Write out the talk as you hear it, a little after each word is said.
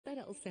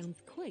all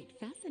sounds quite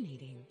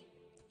fascinating.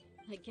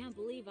 I can't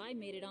believe I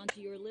made it onto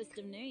your list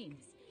of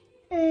names.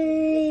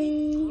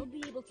 I'll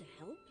be able to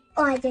help?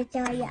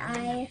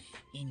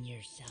 In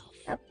yourself.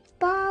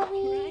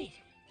 Bobby. Right.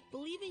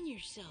 Believe in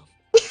yourself.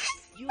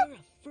 You're a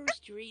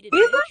first-rate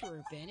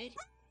adventurer, Bennett.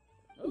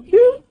 Okay,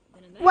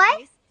 then in that What?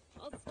 case,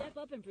 I'll step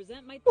up and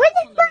present my What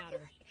thoughts on the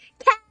matter.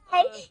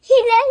 He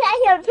looks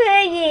like a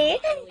piggy.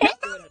 Really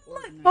good at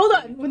organizing. Hold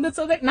on. When that's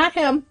not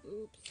him.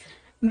 Oops.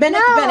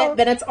 Bennett. No.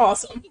 Bennett's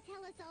awesome.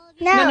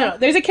 No. No.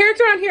 There's a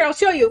character on here. I'll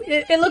show you.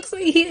 It looks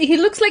like he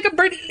looks like a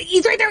bird.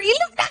 He's right there. He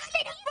looks like a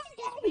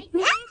little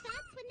bird.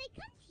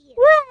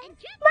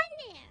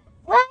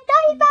 What? I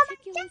thought you found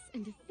Meticulous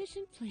and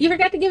efficient plan. You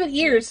forgot to give it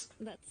ears.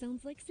 That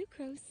sounds like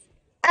sucrose.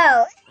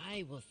 Oh,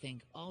 I will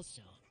think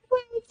also.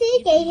 why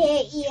did I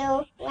hurt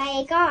you?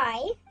 Like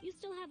You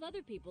still have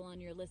other people on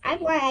your list. I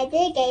why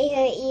did I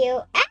hurt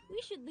you?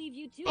 We should leave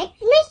you too. I'm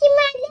missing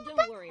my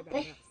Don't worry about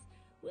us.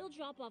 We'll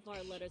drop off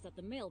our letters at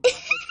the mailbox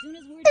as soon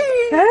as we're done.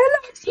 He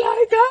looks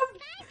like a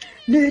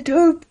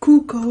little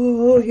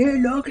cuckoo. He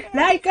looks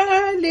like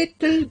a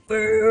little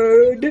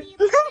bird.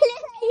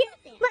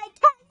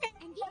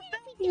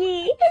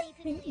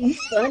 He's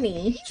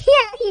funny.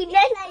 Yeah, he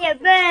looks like a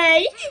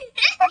bird.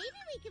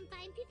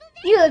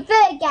 You're a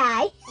bird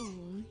guy. Oh,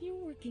 you're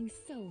working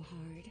so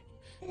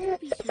hard.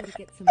 Be sure to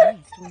get some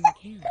rest when you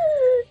can.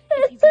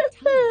 If you get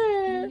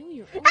tired, you know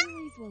you're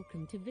always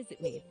welcome to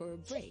visit me for a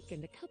break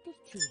and a cup of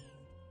tea.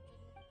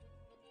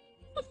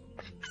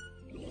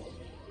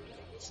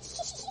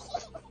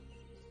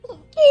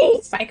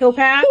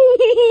 Psychopath.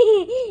 Where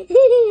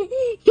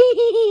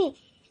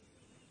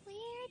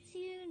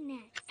to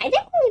next? I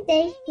don't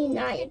think he's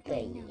not a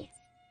bird.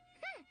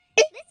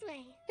 This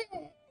way.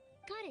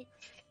 Got it.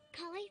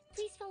 Kale,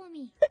 please follow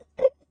me.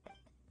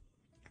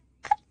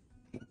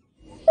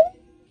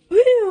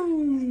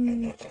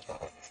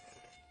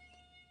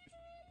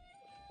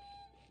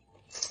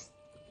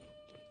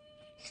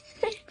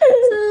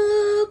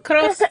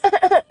 Sucrose. I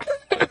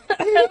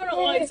don't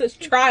know why it says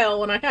trial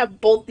when I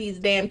have both these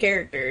damn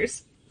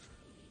characters.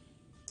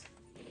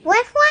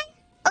 What one?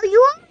 Oh,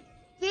 you are?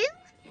 You?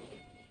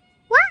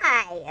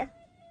 Why?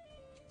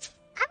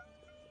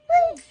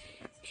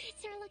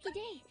 It's our lucky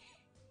day.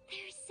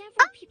 There are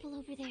several people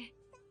over there.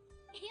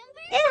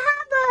 Amber? They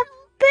have a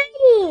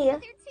bunny. There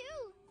too.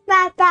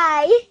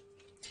 Bye-bye.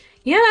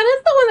 Yeah, that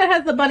is the one that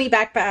has the bunny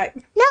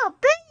backpack. No,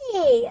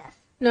 bunny.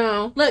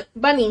 No, look,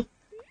 bunny.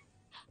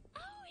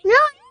 No,